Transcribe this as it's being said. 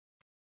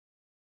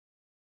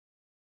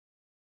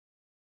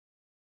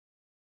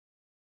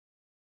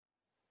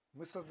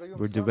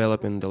We're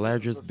developing the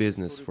largest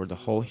business for the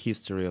whole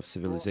history of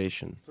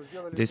civilization.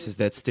 This is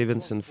that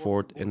Stevenson,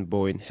 Ford, and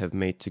Boeing have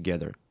made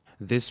together.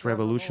 This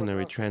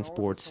revolutionary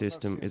transport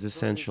system is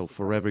essential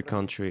for every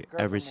country,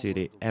 every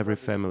city, every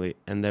family,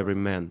 and every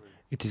man.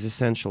 It is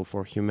essential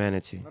for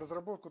humanity.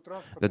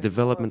 The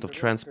development of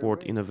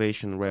transport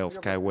innovation rail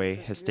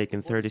Skyway has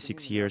taken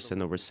 36 years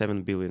and over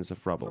 7 billions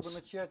of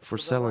rubles. For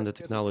selling the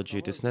technology,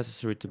 it is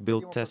necessary to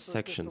build test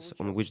sections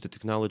on which the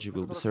technology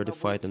will be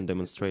certified and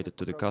demonstrated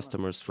to the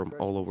customers from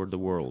all over the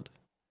world.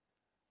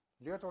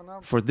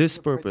 For this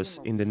purpose,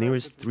 in the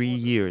nearest 3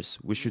 years,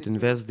 we should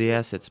invest the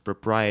assets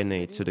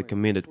proportionate to the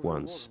committed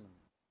ones.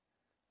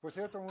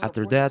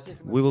 After that,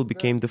 we will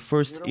become the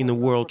first in the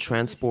world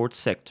transport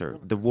sector,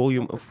 the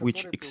volume of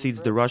which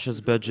exceeds the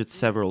Russia's budget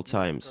several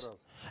times,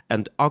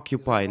 and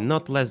occupy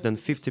not less than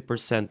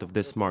 50% of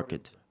this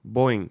market.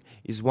 Boeing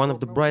is one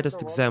of the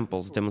brightest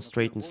examples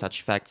demonstrating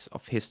such facts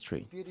of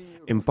history.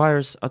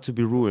 Empires are to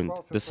be ruined,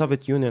 the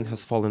Soviet Union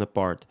has fallen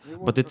apart,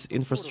 but its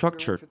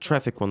infrastructure,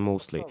 traffic one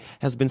mostly,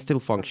 has been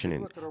still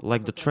functioning,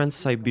 like the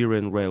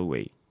Trans-Siberian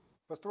Railway.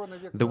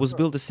 That was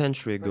built a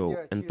century ago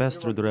and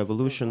passed through the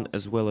revolution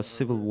as well as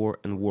civil war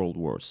and world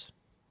wars.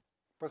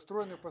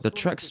 The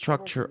track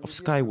structure of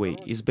Skyway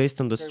is based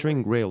on the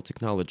string rail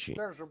technology.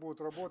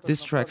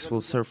 These tracks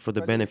will serve for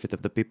the benefit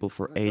of the people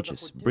for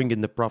ages,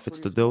 bringing the profits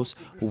to those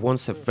who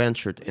once have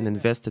ventured and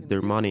invested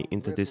their money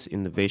into this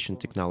innovation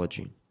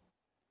technology.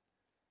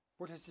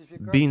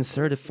 Being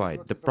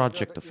certified, the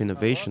project of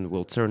innovation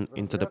will turn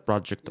into the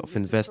project of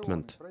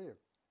investment.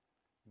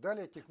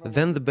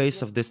 Then the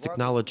base of this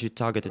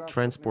technology-targeted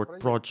transport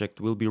project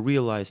will be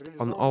realized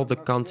on all the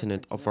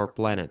continent of our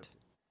planet.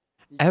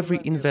 Every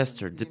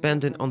investor,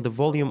 depending on the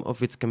volume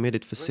of its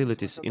committed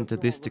facilities into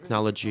this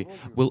technology,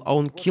 will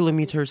own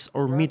kilometers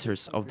or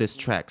meters of these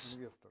tracks.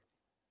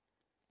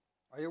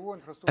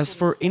 As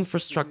for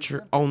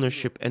infrastructure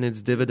ownership and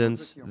its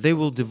dividends, they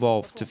will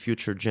devolve to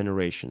future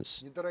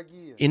generations.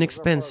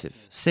 Inexpensive,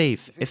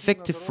 safe,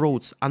 effective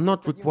roads are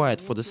not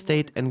required for the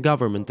state and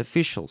government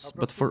officials,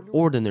 but for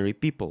ordinary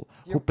people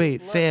who pay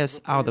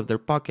fares out of their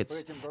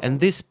pockets.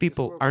 And these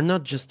people are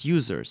not just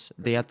users,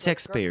 they are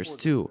taxpayers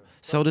too.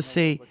 So to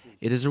say,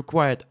 it is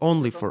required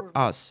only for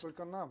us.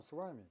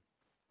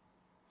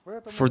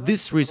 For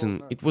this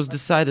reason, it was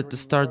decided to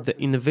start the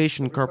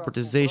innovation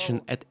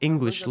corporatization at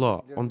English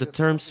law on the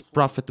terms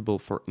profitable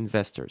for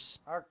investors.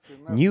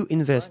 New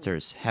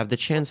investors have the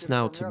chance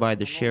now to buy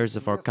the shares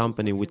of our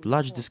company with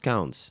large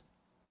discounts.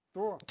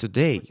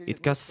 Today,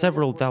 it costs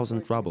several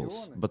thousand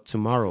rubles, but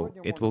tomorrow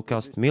it will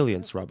cost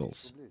millions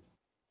rubles.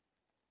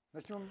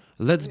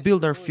 Let's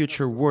build our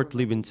future worth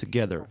living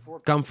together,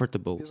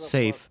 comfortable,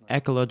 safe,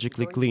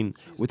 ecologically clean,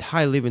 with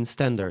high living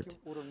standard.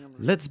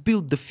 Let's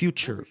build the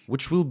future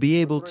which will be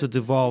able to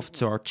devolve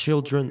to our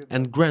children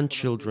and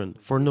grandchildren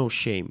for no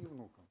shame.